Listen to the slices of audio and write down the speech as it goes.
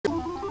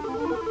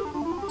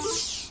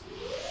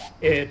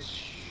It's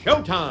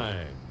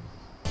showtime!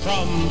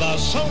 From the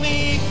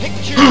Sony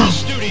Pictures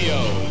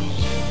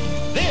Studios,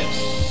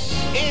 this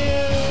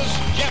is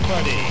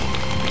Jeopardy!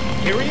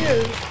 Here he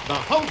is, the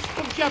host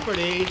of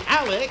Jeopardy,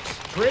 Alex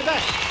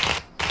Trebek.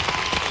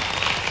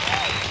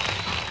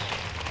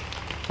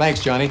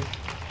 Thanks, Johnny.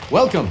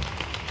 Welcome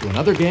to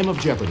another game of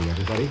Jeopardy,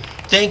 everybody.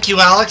 Thank you,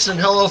 Alex, and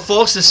hello,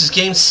 folks. This is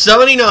game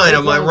 79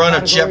 of my run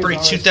of Jeopardy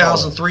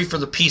 2003 for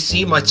the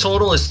PC. My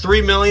total is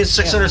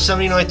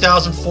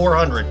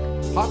 3,679,400.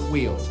 Hot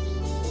Wheels.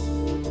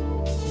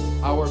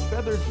 Our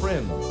feathered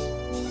friends.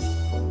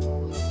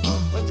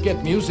 Let's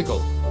get musical.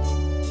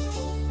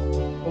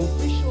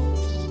 Official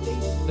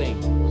state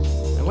things.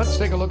 And let's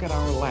take a look at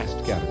our last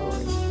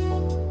category.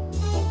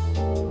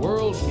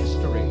 World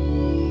history.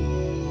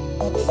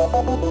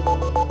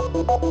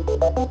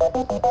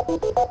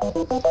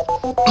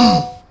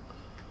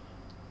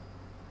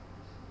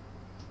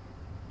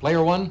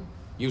 Player one,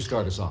 you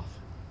start us off.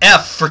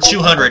 F for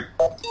 200.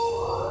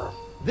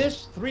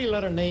 This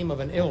three-letter name of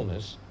an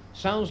illness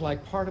sounds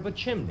like part of a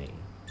chimney.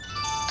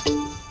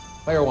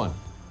 Player one.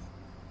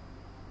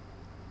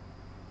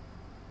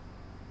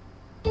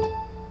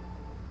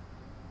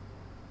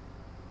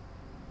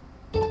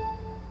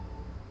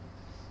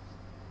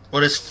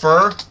 What is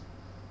fur?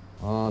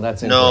 Oh,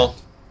 that's No.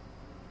 incorrect.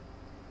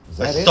 Is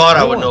I that it? thought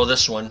I New would one. know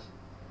this one.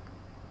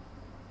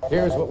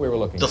 Here's what we were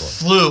looking The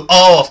for. flu.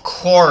 Oh, of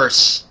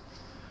course.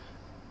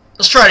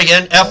 Let's try it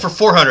again. F for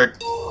 400.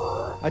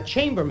 A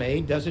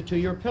chambermaid does it to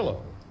your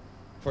pillow.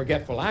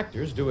 Forgetful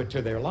actors do it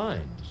to their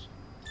lines.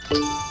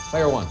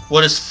 Player one.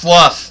 What is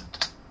fluff?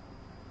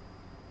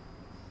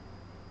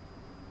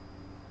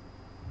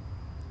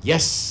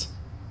 Yes.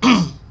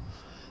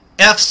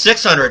 F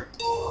 600.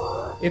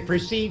 It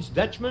precedes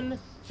Dutchman,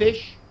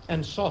 fish,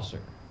 and saucer.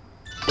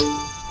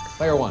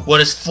 Player one.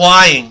 What is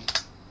flying?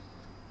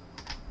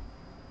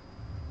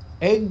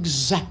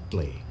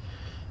 Exactly.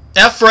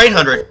 F for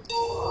 800.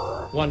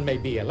 One may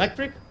be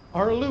electric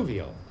or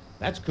alluvial.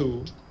 That's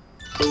cool.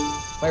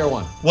 Player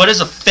one. What is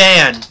a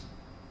fan?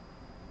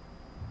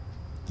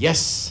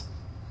 Yes.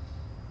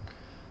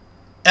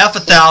 F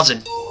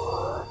 1,000.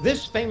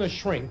 This famous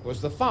shrink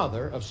was the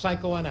father of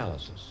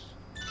psychoanalysis.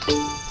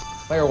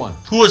 Player one.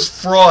 Who is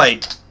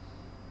Freud?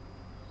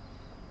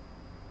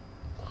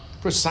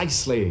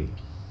 Precisely.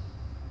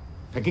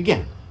 Pick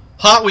again.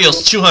 Hot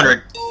Wheels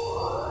 200.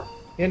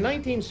 In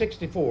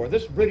 1964,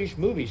 this British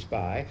movie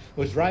spy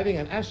was driving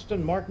an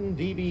Aston Martin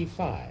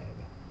DB5.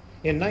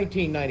 In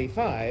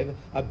 1995,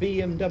 a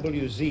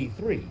BMW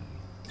Z3.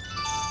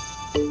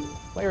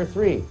 Player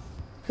three.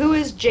 Who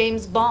is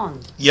James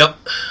Bond? Yep.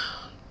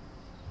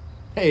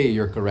 Hey,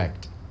 you're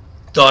correct.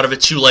 Thought of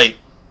it too late.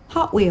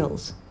 Hot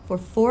Wheels for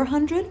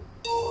 400?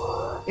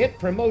 It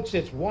promotes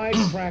its wide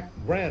track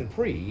Grand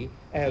Prix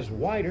as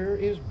wider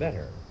is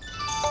better.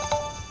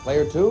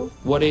 Player two.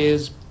 What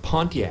is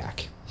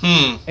Pontiac?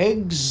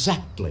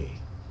 Exactly.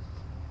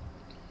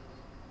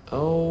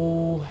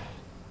 Oh,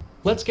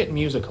 let's get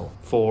musical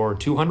for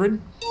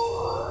 200.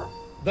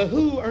 The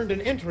Who earned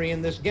an entry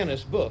in this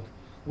Guinness book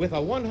with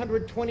a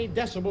 120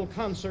 decibel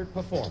concert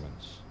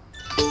performance.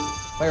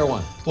 Player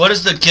one. What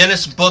is the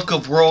Guinness Book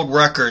of World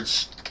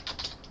Records?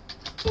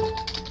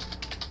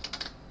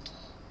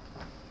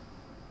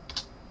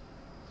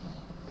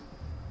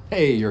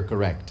 Hey, you're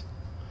correct.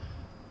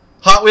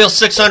 Hot Wheels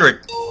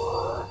 600.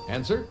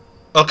 Answer?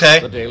 Okay.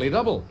 The Daily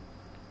Double.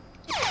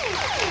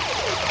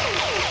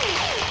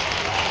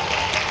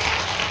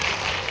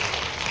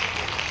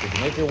 Did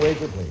you make your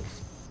wager,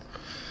 please?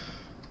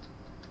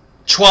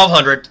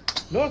 1,200.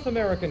 North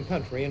American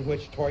country in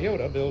which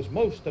Toyota builds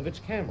most of its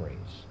Camrys.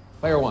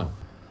 Player one.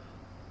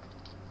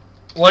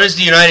 What is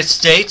the United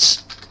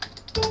States?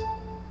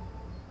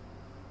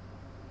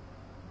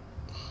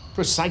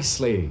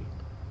 Precisely.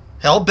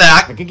 Held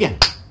back, Pick again.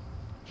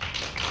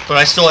 but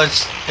I still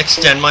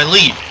extend my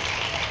lead.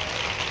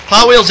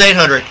 Hot Wheels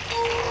 800.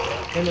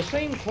 In the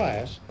same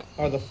class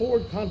are the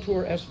Ford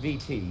Contour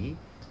SVT,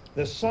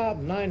 the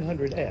Saab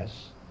 900S,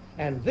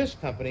 and this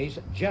company's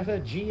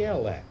Jetta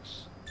GLX.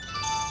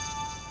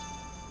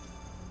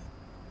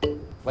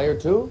 Player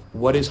two.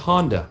 What is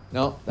Honda?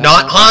 No.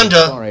 Not right.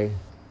 Honda. Sorry.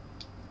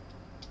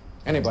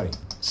 Anybody?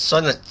 It's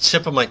on the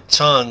tip of my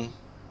tongue.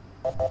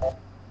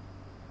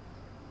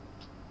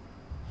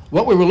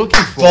 What we were looking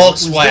for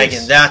was Volkswagen,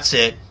 this. that's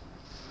it.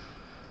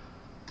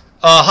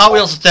 Hot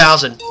Wheels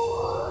 1,000.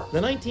 The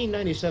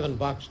 1997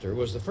 Boxster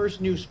was the first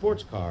new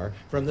sports car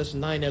from this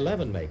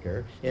 911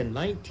 maker in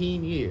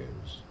 19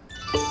 years.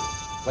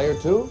 Player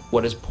two.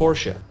 What is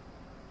Porsche?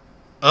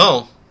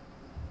 Oh.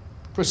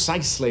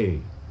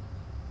 Precisely.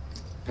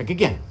 Pick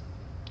again.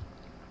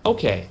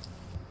 Okay,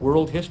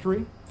 world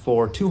history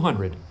for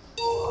 200.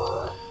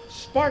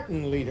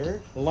 Spartan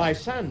leader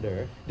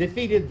Lysander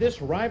defeated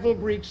this rival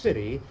Greek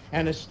city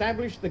and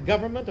established the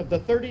government of the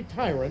 30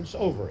 tyrants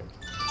over it.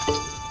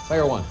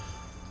 Player one.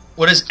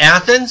 What is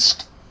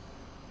Athens?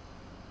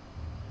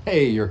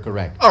 Hey, you're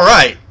correct. All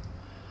right.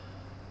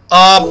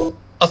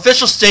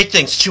 Official state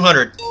things,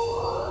 200.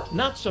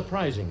 Not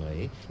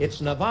surprisingly,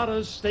 it's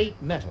Nevada's state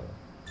metal.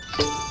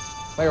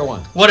 Player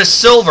 1. What is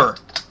silver?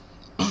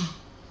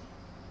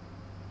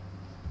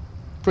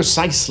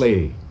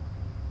 Precisely.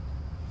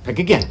 Pick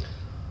again.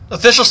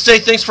 Official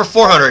state things for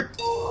 400.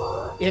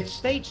 Its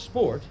state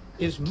sport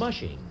is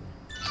mushing.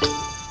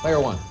 Player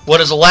 1. What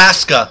is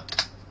Alaska?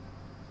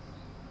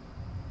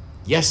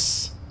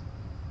 Yes.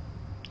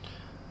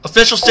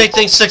 Official state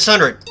things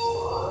 600.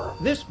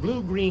 This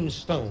blue-green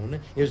stone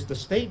is the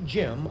state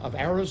gem of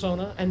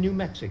Arizona and New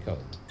Mexico.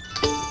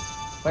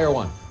 Player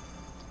 1.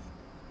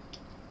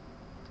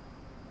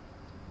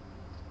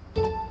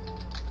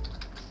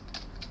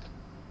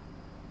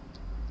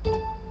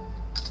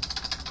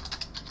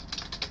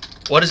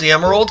 What is the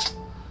emerald?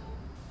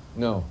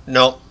 No.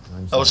 No.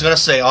 I'm I was sorry. going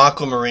to say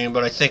aquamarine,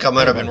 but I think I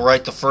might have been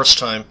right the first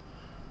time.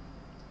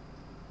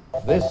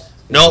 This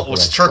No, it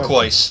was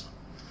turquoise.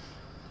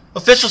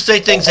 Official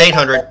state things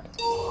 800.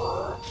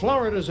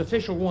 Florida's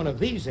official one of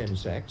these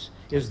insects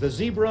is the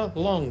zebra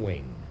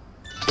longwing.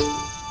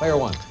 Player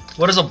 1.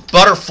 What is a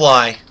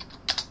butterfly?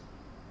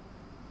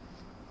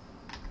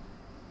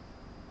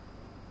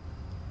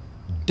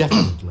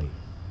 Definitely.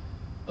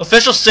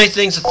 Official state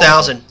things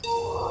 1,000.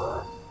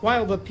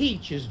 While the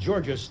peach is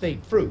Georgia's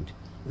state fruit,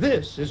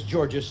 this is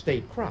Georgia's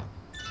state crop.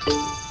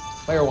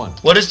 Player 1.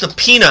 What is the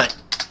peanut?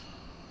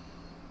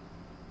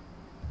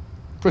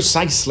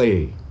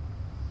 Precisely.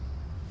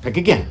 Pick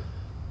again.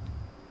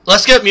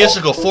 Let's get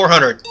musical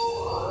 400.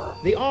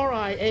 The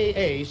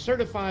RIAA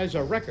certifies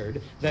a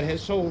record that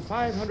has sold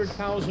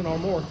 500,000 or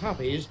more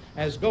copies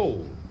as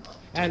gold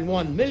and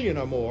 1 million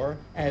or more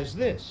as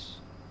this.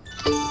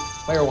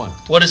 Player 1.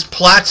 What is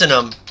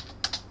platinum?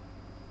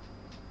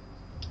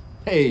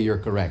 Hey, you're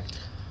correct.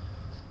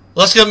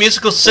 Let's get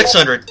musical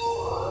 600.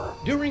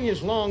 During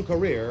his long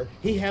career,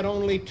 he had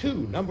only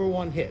 2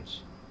 #1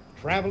 hits,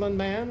 Travelin'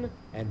 Man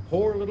and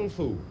Poor Little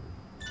Fool.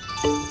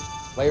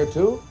 Player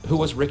 2. Who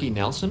was Ricky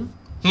Nelson?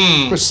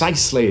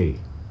 Precisely.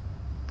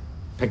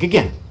 Pick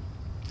again.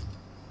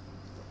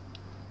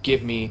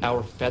 Give me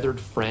Our Feathered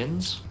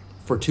Friends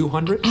for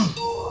 200.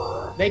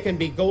 They can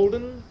be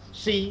golden,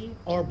 sea,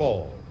 or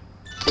bald.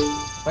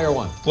 Player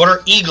 1. What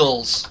are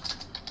eagles?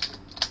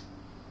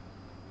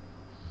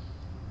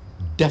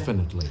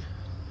 Definitely.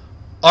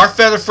 Our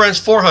feather friends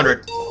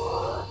 400.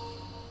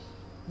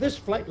 This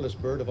flightless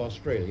bird of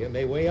Australia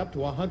may weigh up to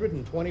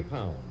 120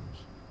 pounds.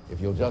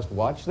 If you'll just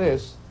watch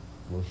this,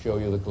 we'll show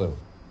you the clue.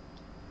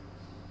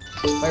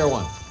 Player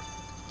 1.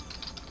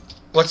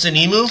 What's an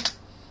emu?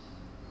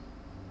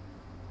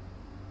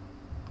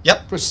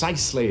 Yep.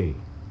 Precisely.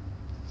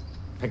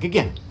 Pick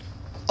again.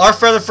 Our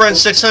feather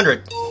friends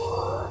 600.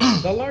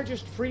 The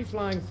largest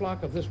free-flying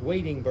flock of this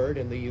wading bird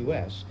in the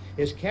U.S.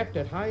 is kept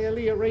at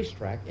Hialeah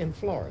Racetrack in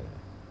Florida.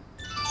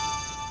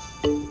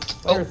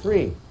 Player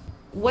 3.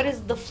 What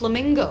is the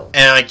flamingo?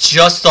 And I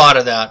just thought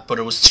of that, but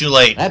it was too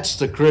late. That's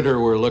the critter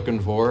we're looking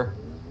for.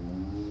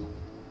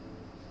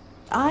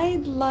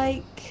 I'd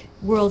like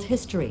world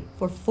history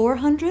for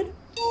 400.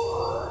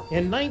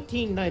 In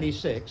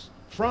 1996,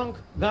 Frank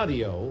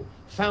Gaudio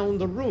found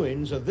the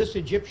ruins of this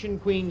Egyptian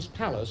queen's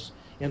palace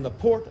in the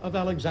port of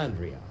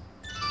Alexandria.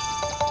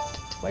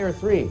 Player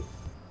 3.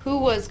 Who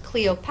was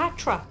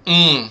Cleopatra?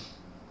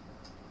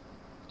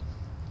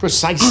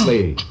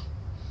 Precisely.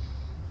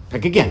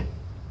 Pick again.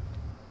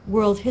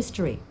 World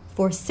history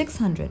for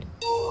 600.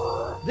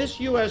 This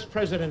U.S.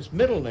 president's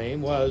middle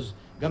name was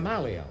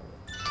Gamaliel.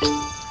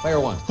 Player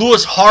 1. Who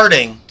was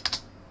Harding?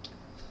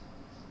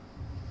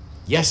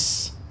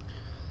 Yes.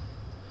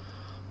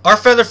 Our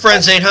feather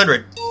friends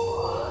 800.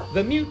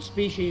 The mute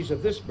species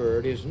of this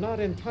bird is not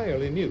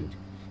entirely mute.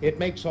 It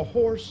makes a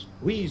hoarse,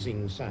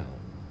 wheezing sound.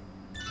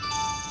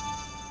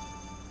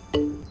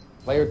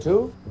 Player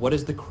 2. What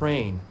is the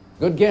crane?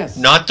 Good guess.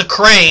 Not the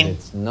crane.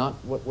 It's not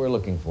what we're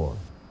looking for.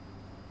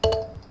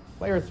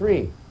 Player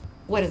 3.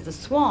 What is the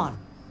swan?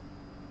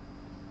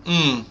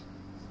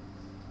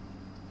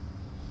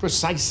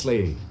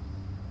 Precisely.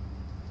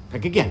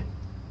 Pick again.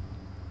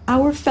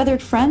 Our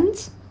feathered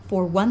friends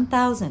for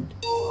 1,000.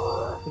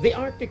 The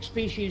Arctic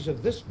species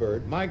of this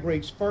bird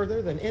migrates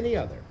further than any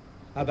other,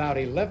 about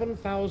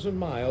 11,000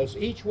 miles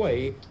each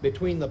way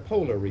between the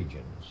polar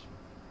regions.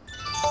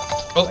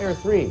 Player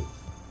 3.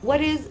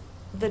 What is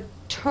the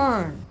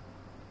tern?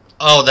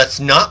 Oh, that's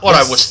not what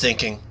Yes. I was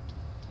thinking.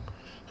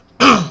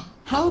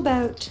 How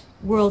about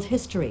world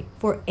history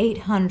for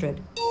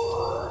 800?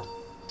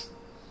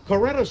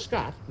 Coretta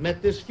Scott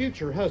met this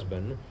future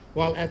husband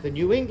while at the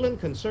New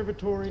England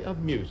Conservatory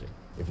of Music.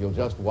 If you'll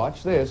just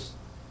watch this,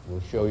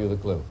 we'll show you the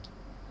clue.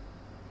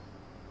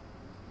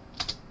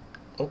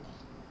 Oh.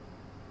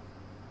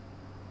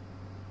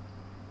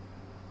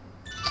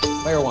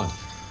 Player 1.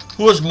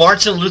 Who was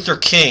Martin Luther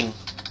King?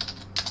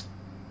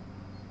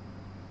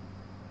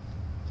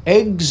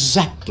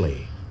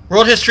 Exactly.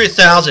 World history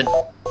 1,000.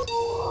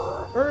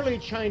 Early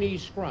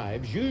Chinese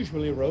scribes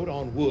usually wrote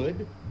on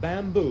wood,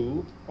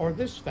 bamboo, or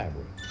this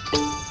fabric.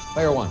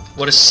 Player 1.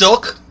 What is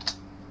silk?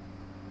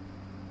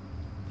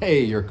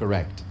 Hey, you're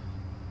correct.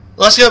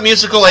 Let's go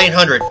musical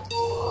 800.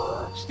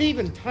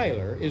 Steven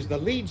Tyler is the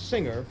lead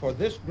singer for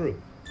this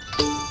group.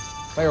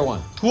 Player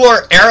 1. Who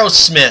are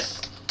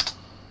Aerosmith?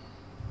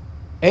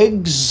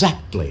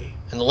 Exactly.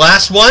 And the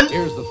last one?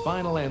 Here's the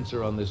final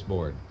answer on this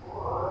board.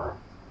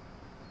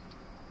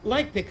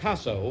 Like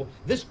Picasso,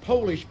 this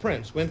Polish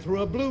prince went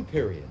through a blue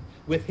period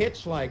with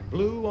hits like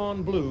Blue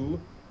on Blue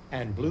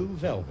and Blue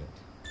Velvet.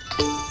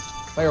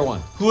 Player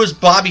one. Who is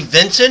Bobby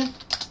Vinton?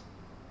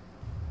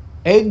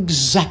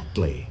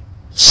 Exactly.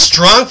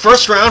 Strong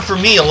first round for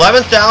me,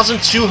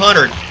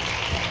 11,200.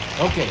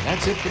 Okay,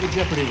 that's it for the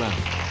Jeopardy round.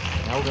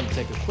 Now we're going to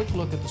take a quick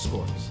look at the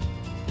scores.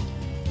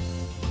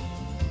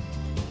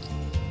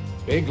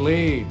 Big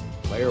lead.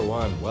 Player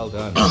one, well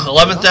done.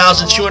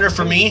 11,200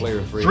 for me,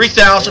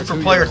 3,000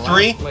 for player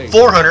three,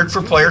 400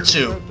 for player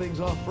two. Start things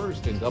off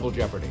first in Double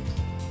Jeopardy.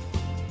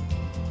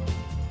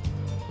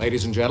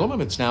 Ladies and gentlemen,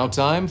 it's now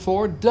time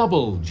for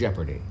Double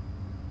Jeopardy.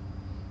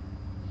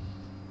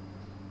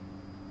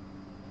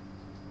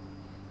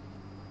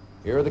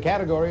 Here are the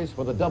categories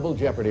for the Double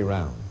Jeopardy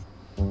round.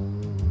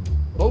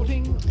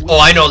 Voting. Oh,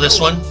 I know this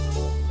one.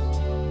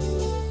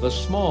 The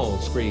small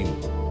screen.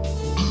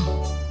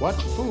 What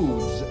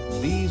foods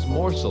these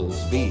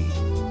morsels be?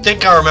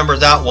 Think I remember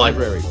that one.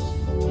 Libraries.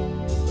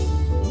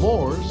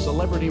 More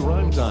celebrity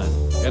rhyme time.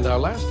 And our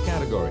last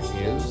category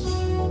is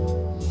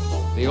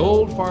the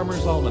Old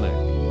Farmer's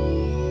Almanac.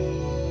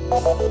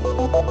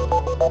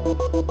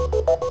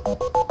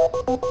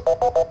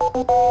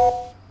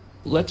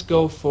 Let's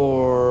go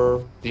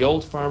for the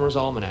Old Farmer's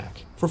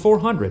Almanac for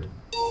 400.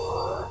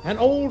 An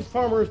old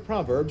farmer's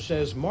proverb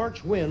says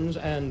March winds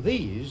and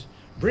these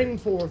bring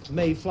forth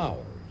May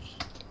flowers.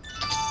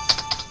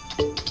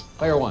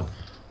 Player one.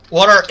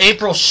 What are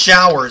April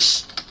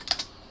showers?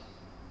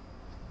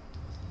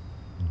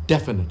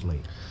 Definitely.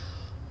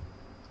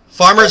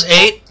 Farmers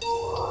 8.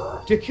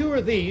 To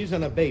cure these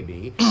in a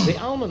baby, the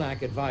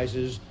almanac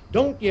advises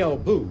don't yell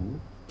boo,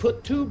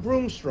 put 2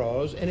 broom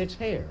straws in its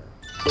hair.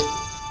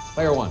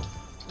 Player one.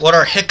 What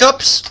are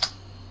hiccups?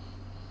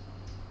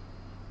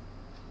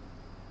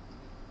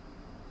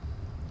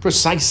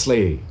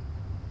 Precisely.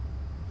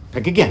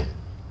 Pick again.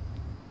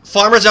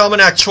 Farmer's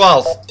Almanac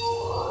 12.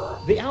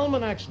 The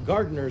almanac's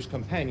gardener's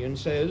companion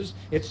says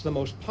it's the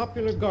most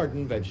popular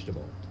garden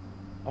vegetable.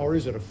 Or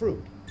is it a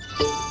fruit?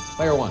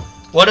 Player one.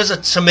 What is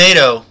a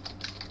tomato?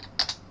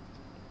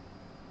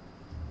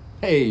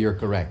 Hey, you're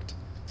correct.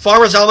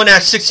 Farmer's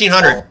Almanac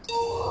 1600.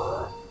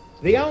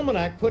 The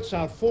almanac puts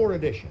out 4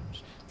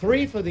 editions,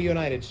 3 for the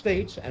United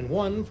States and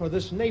 1 for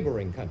this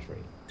neighboring country.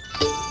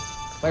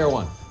 Player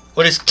one.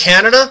 What is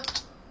Canada?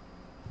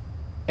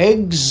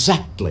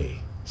 Exactly.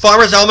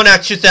 Farmer's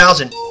Almanac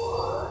 2000.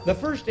 The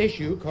first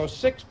issue cost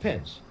 6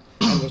 pence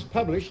and was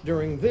published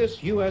during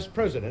this U.S.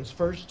 president's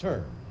first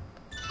term.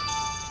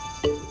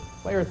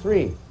 Player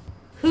three.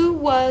 Who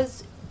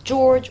was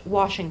George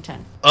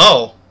Washington?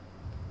 Oh.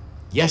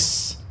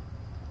 Yes.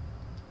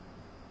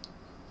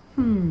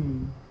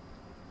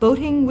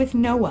 Boating with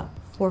Noah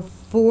for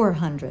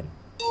 400.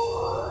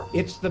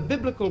 It's the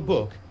biblical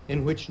book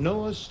in which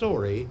Noah's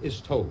story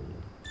is told.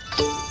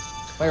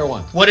 Player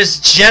one. What is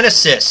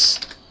Genesis?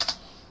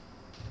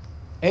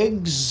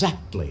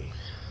 Exactly.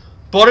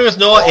 Boating with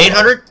Noah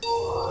 800.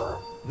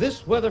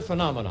 This weather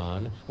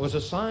phenomenon was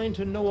a sign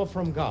to Noah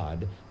from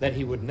God that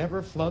he would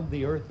never flood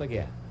the earth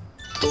again.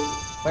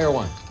 Player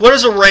one. What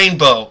is a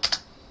rainbow?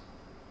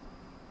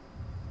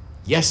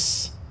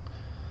 Yes.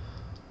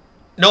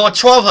 Noah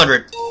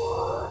 1200.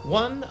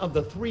 One of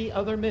the 3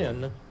 other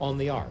men on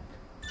the ark.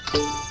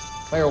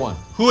 Player one.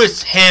 Who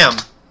is Ham?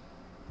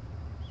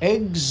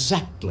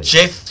 Exactly.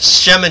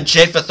 Shem and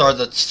Japheth are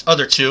the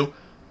other 2.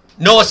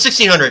 Noah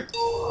 1600.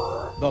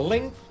 The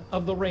length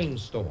of the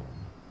rainstorm.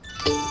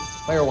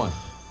 Player one.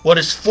 What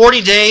is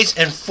 40 days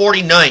and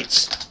 40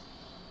 nights?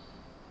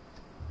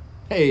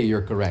 Hey,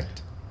 you're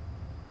correct.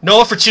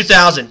 Noah for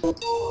 2000.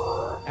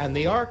 And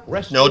the ark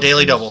rested No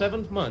daily in the double.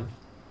 7th month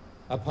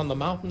upon the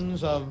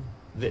mountains of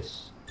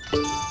this.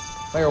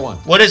 Player one.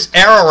 What is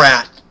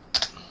Ararat?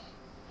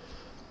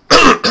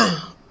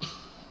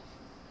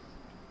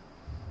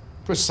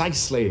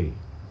 Precisely.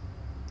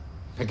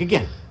 Pick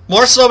again.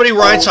 More celebrity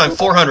rhyme time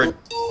 400.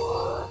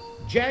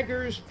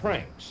 Jagger's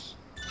pranks.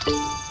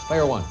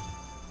 Player one.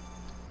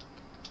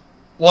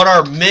 What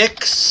are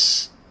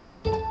mix?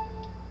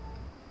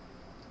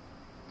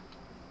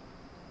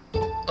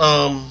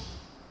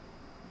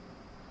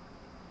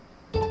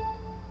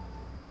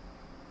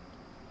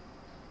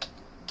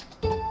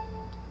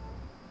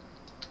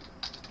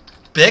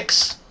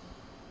 Bix?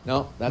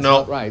 No, that's No.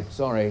 not right.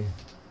 Sorry.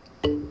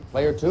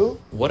 Player two.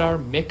 What are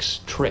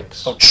mixed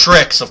tricks? Oh,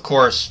 tricks, of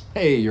course.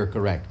 Hey, you're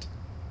correct.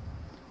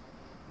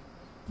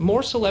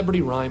 More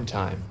celebrity rhyme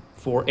time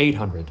for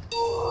 800.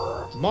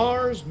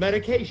 Mars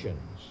medications.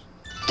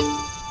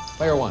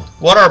 Player one.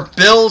 What are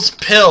Bill's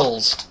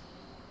pills?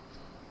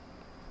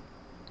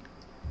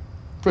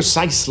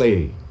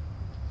 Precisely.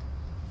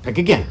 Pick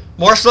again.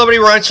 More celebrity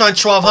rhyme time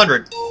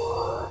 1200.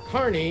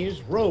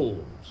 Carney's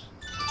rolls.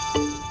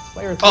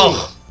 Player three.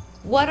 Oh,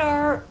 What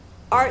are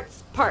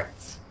arts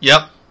parts?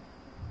 yep.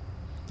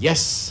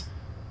 Yes.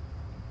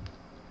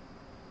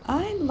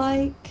 I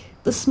like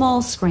the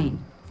small screen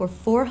for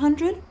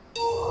 400.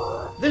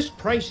 This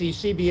pricey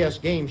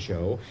CBS game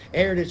show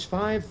aired its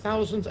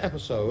 5,000th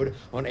episode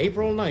on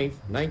April 9th,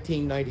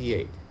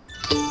 1998.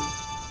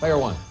 Player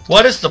 1.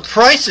 What is The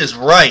Price is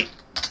Right?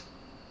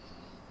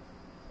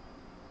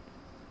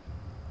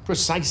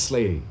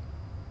 Precisely.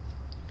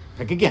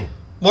 Pick again.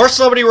 More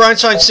Celebrity Rhyme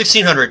Time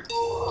 1600.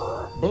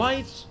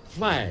 Blythe's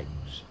Flags.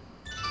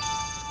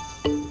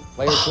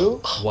 Player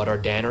 2. What are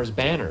Danner's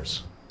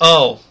banners?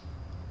 Oh.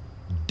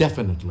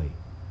 Definitely.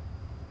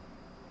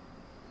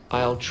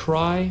 I'll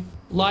try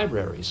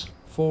libraries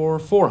for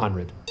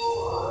 400.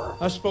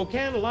 A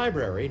Spokane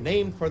library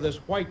named for this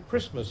white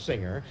Christmas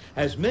singer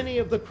has many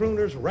of the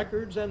crooner's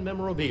records and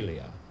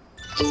memorabilia.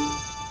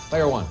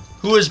 Player 1.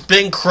 Who is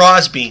Bing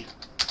Crosby?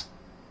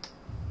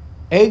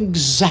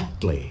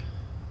 Exactly.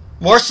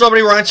 More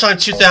Celebrity Rhyme Time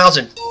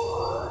 2000.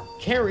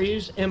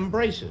 Carrie's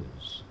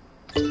Embraces.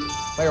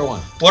 Player 1.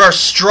 What are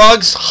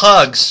Strug's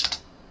Hugs?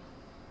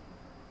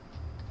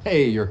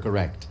 Hey, you're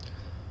correct.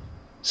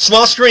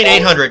 Small Screen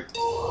 800.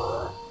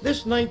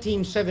 This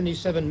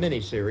 1977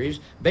 miniseries,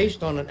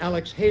 based on an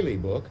Alex Haley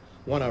book,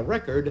 won a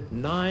record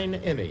 9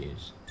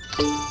 Emmys.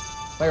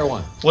 Player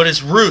 1. What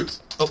is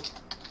Roots?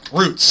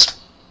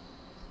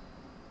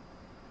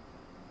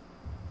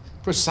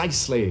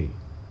 Precisely.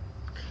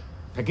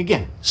 Pick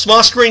again.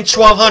 Small Screen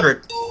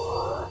 1200.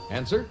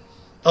 Answer?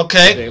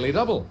 Okay. Daily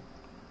Double.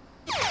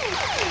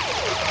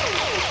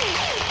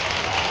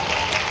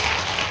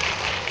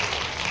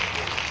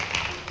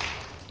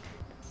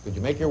 Could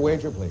you make your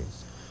wager,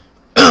 please?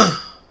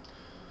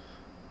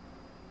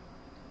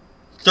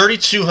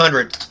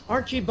 3200.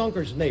 Archie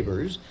Bunker's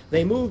neighbors,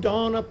 they moved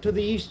on up to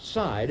the east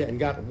side and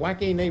got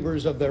wacky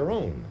neighbors of their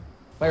own.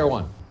 Player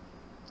 1.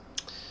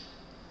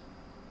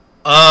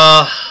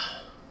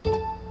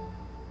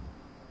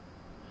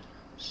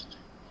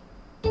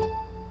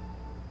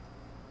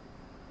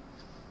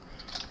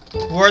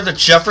 Who are the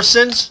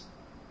Jeffersons?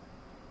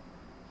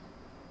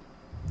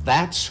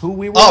 That's who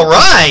we were. All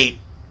right.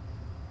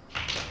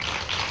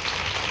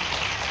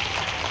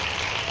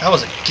 That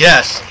was a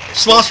guess.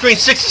 Small Screen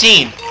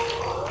 16.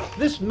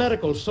 This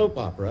medical soap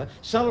opera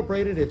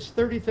celebrated its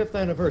 35th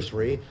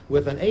anniversary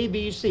with an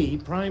ABC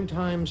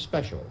primetime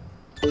special.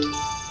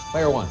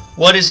 Player 1.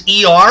 What is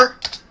ER?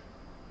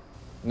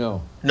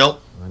 No,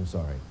 Nope. I'm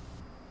sorry.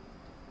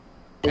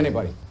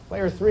 Anybody?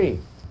 Player 3.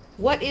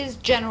 What is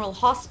General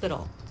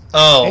Hospital?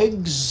 Oh.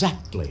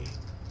 Exactly.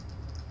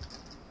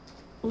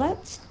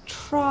 Let's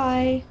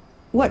try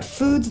What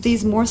Foods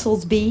These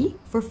Morsels Be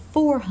for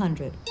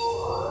 400.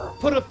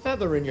 Put a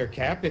feather in your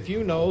cap if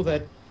you know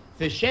that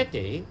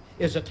fischietti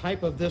is a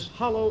type of this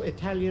hollow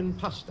Italian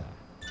pasta.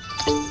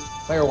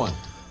 Player 1.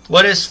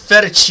 What is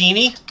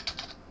fettuccine?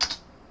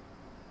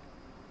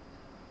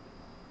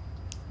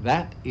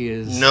 That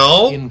is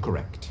No.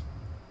 incorrect.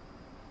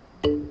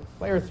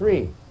 Player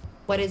 3.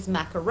 What is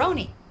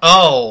macaroni?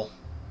 Oh.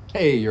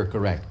 Hey, you're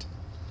correct.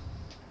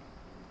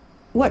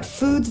 What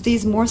Foods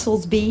These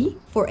Morsels Be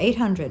for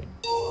 800.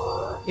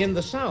 In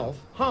the South,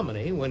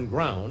 hominy, when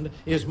ground,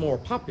 is more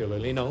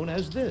popularly known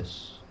as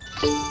this.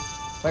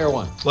 Player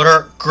 1. What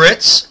are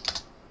grits?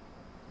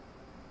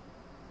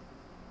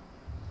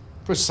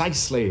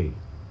 Precisely.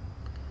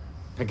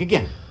 Pick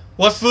again.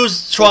 What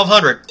food's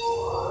 1200?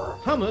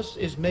 Hummus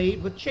is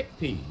made with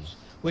chickpeas,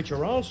 which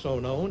are also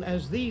known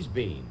as these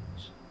beans.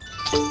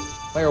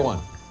 Player 1.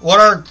 What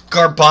are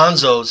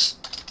garbanzos?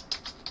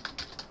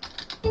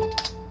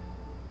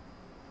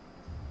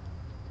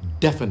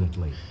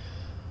 Definitely.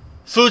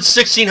 Food's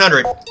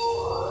 1600.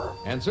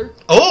 Answer?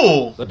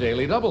 Oh. The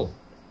Daily Double.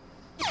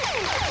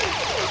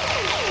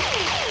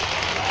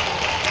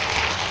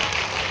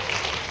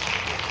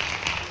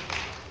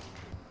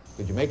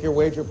 Could you make your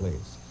wager,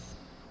 please?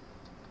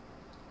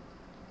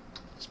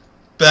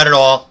 Bet it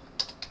all.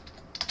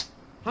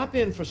 Hop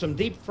in for some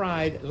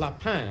deep-fried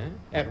lapin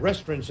at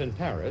restaurants in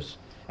Paris,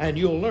 and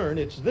you'll learn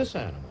it's this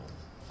animal.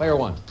 Player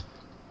 1.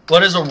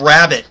 What is a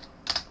rabbit?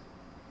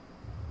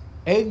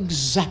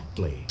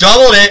 Exactly.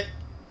 Doubled it.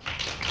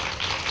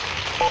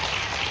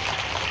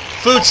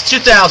 Food's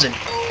 2000.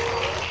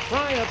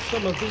 Fry up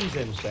some of these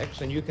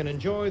insects, and you can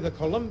enjoy the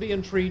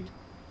Colombian treat,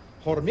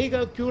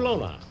 hormiga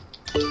culona.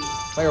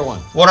 Player 1.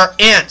 What are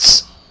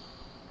ants?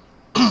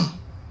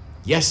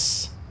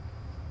 Yes.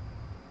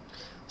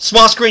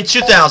 Small Screen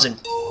 2000.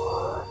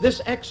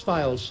 This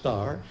X-Files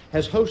star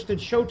has hosted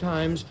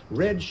Showtime's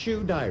Red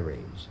Shoe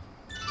Diaries.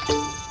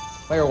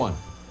 Player 1.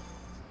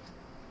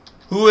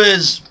 Who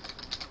is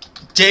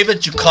David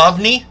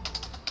Duchovny?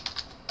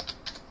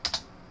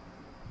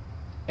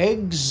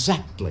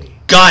 Exactly.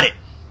 Got it.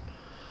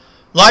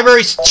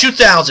 Libraries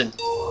 2000.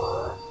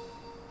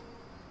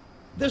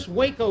 This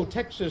Waco,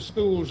 Texas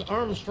school's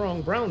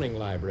Armstrong Browning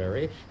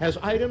Library has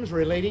items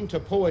relating to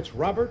poets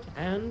Robert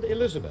and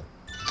Elizabeth.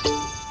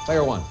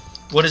 Player 1.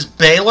 What is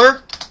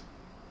Baylor?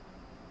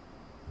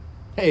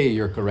 Hey,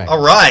 you're correct.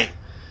 All right.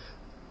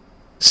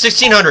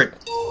 1600.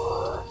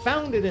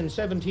 Founded in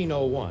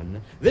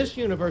 1701, this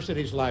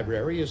university's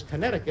library is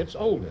Connecticut's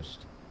oldest.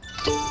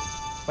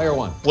 Player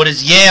 1. What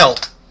is Yale?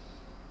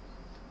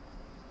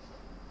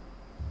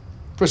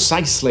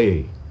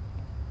 Precisely.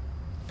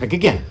 Pick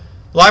again.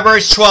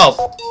 Library's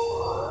 12.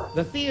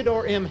 The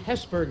Theodore M.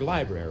 Hesburgh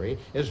Library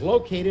is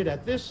located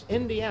at this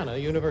Indiana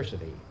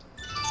university.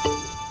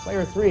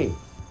 Player 3.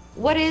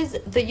 What is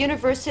the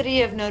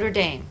University of Notre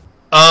Dame?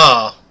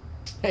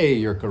 Hey,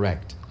 you're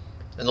correct.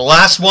 And the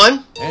last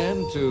one?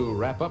 And to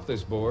wrap up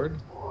this board,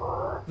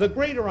 The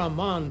Greater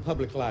Amman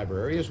Public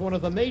Library is one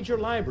of the major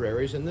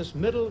libraries in this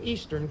Middle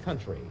Eastern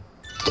country.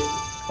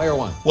 Player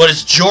 1. What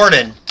is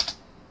Jordan?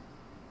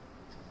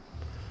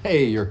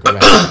 Hey, you're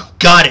correct.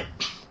 Got it.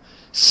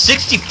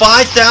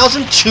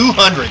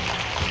 65,200.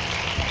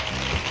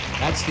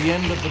 That's the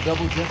end of the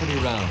Double Jeopardy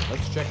round.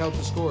 Let's check out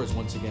the scores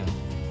once again.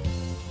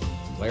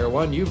 Player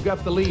 1, you've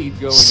got the lead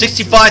going.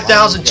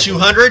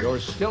 65,200.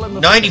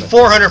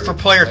 9,400 for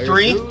player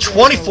 3.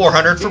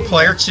 2,400 for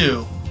player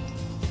 2.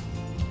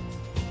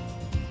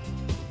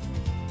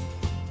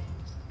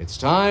 It's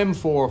time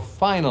for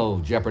Final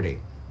Jeopardy.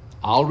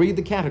 I'll read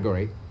the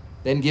category,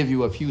 then give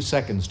you a few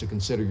seconds to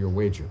consider your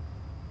wager.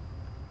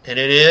 And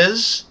it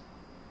is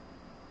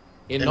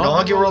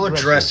inaugural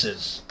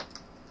addresses.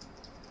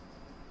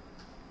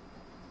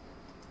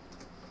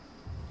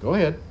 Go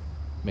ahead.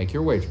 Make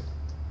your wager.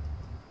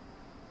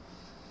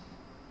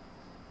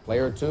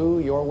 Player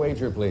 2, your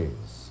wager,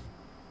 please.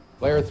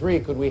 Player 3,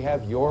 could we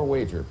have your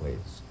wager,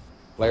 please?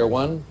 Player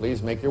 1,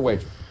 please make your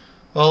wager.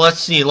 Well, let's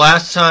see.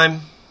 Last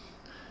time...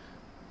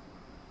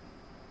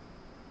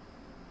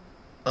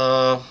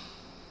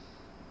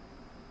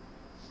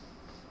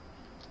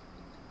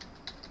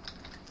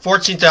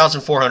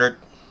 14,400.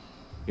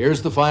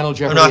 Here's the Final I'm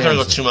Jeopardy not going to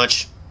go answer. too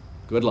much.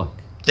 Good luck.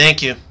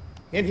 Thank you.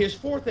 In his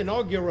fourth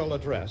inaugural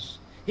address,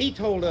 he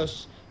told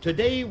us,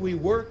 "Today we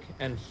work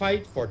and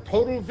fight for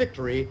total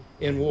victory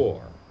in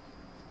war."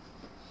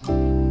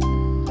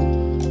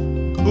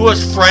 Who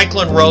was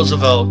Franklin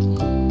Roosevelt?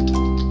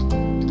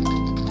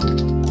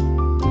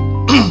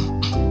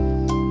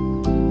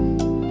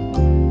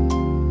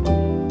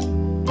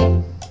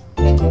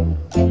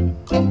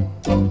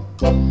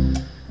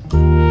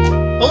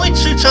 Only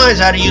 2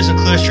 times I had to use a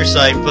Cluster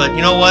site, but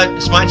you know what?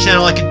 It's my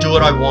channel. I can do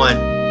what I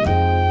want.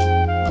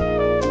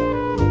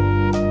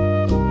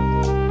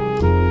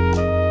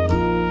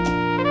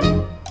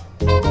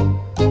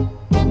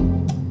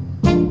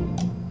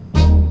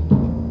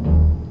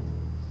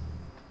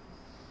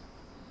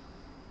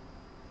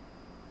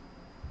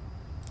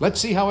 Let's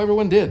see how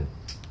everyone did.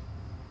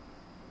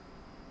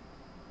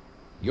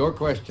 Your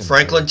question.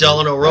 Franklin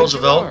Delano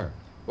Roosevelt.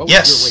 What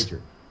Yes. was your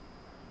wager?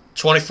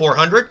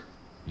 2,400.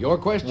 Your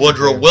question.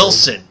 Woodrow Player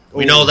Wilson. two.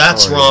 We know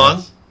that's sorry, wrong.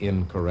 that's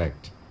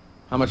incorrect.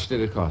 How much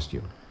did it cost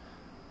you?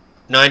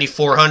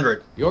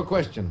 9,400. Your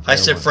question. I Player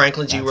said one.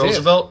 Franklin G. That's it.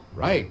 Roosevelt.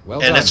 Right. Well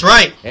And done. that's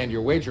right. And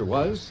your wager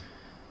was?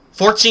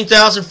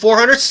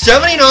 14,400.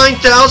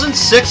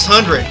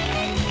 79,600.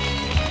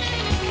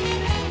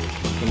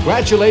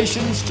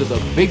 Congratulations to the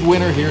big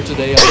winner here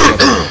today on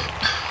Jeopardy.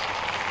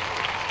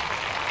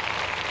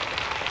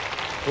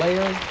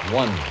 Player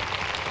 1.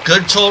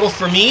 Good total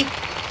for me.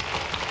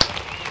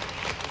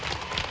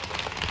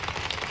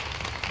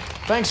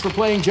 Thanks for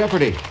playing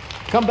Jeopardy.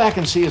 Come back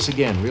and see us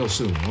again real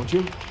soon, won't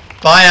you?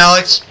 Bye,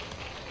 Alex.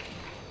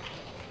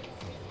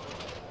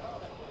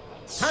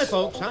 Hi,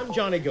 folks. I'm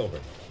Johnny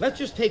Gilbert. Let's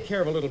just take care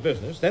of a little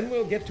business, then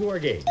we'll get to our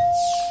game.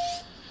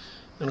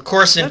 And of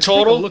course, in Let's take a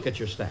total, look at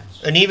your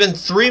stats. an even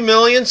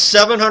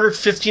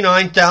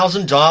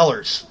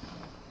 $3,759,000.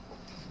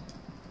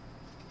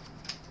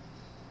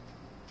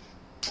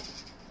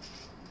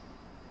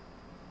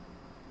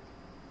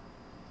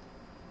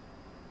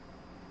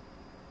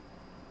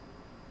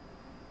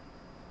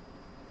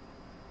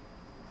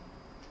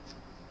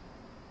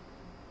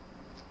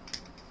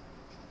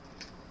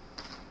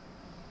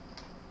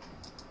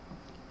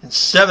 And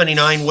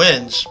 79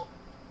 wins.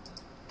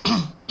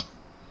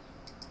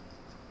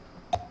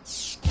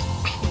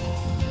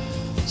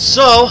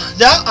 So,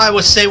 that I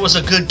would say was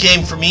a good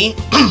game for me.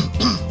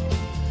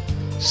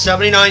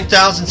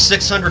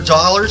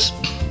 $79,600.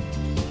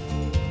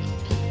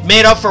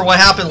 Made up for what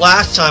happened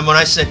last time when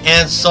I said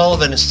Ann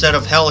Sullivan instead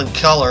of Helen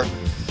Keller.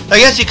 I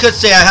guess you could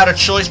say I had a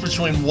choice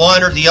between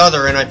one or the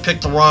other and I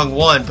picked the wrong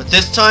one. But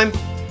this time,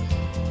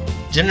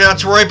 didn't have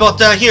to worry about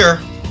that here.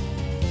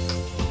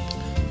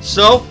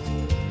 So,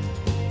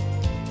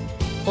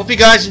 hope you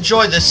guys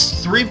enjoyed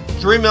this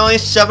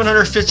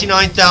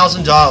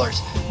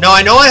 $3,759,000. Now,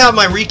 I know I have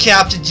my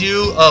recap to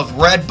do of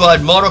Red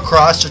Bud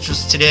Motocross, which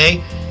was today.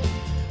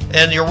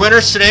 And your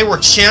winners today were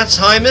Chance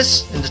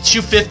Hymas in the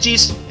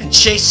 250s and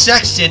Chase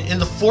Sexton in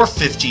the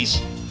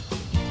 450s.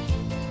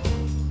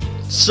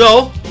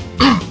 So,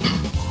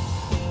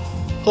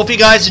 hope you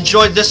guys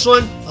enjoyed this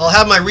one. I'll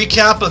have my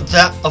recap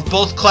of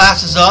both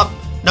classes up.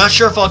 Not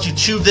sure if I'll do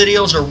 2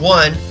 videos or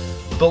 1,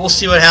 but we'll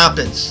see what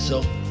happens.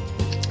 So,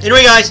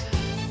 anyway, guys,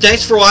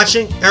 thanks for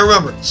watching. And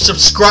remember,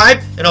 subscribe,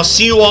 and I'll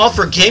see you all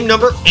for game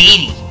number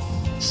 80.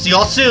 See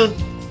y'all soon.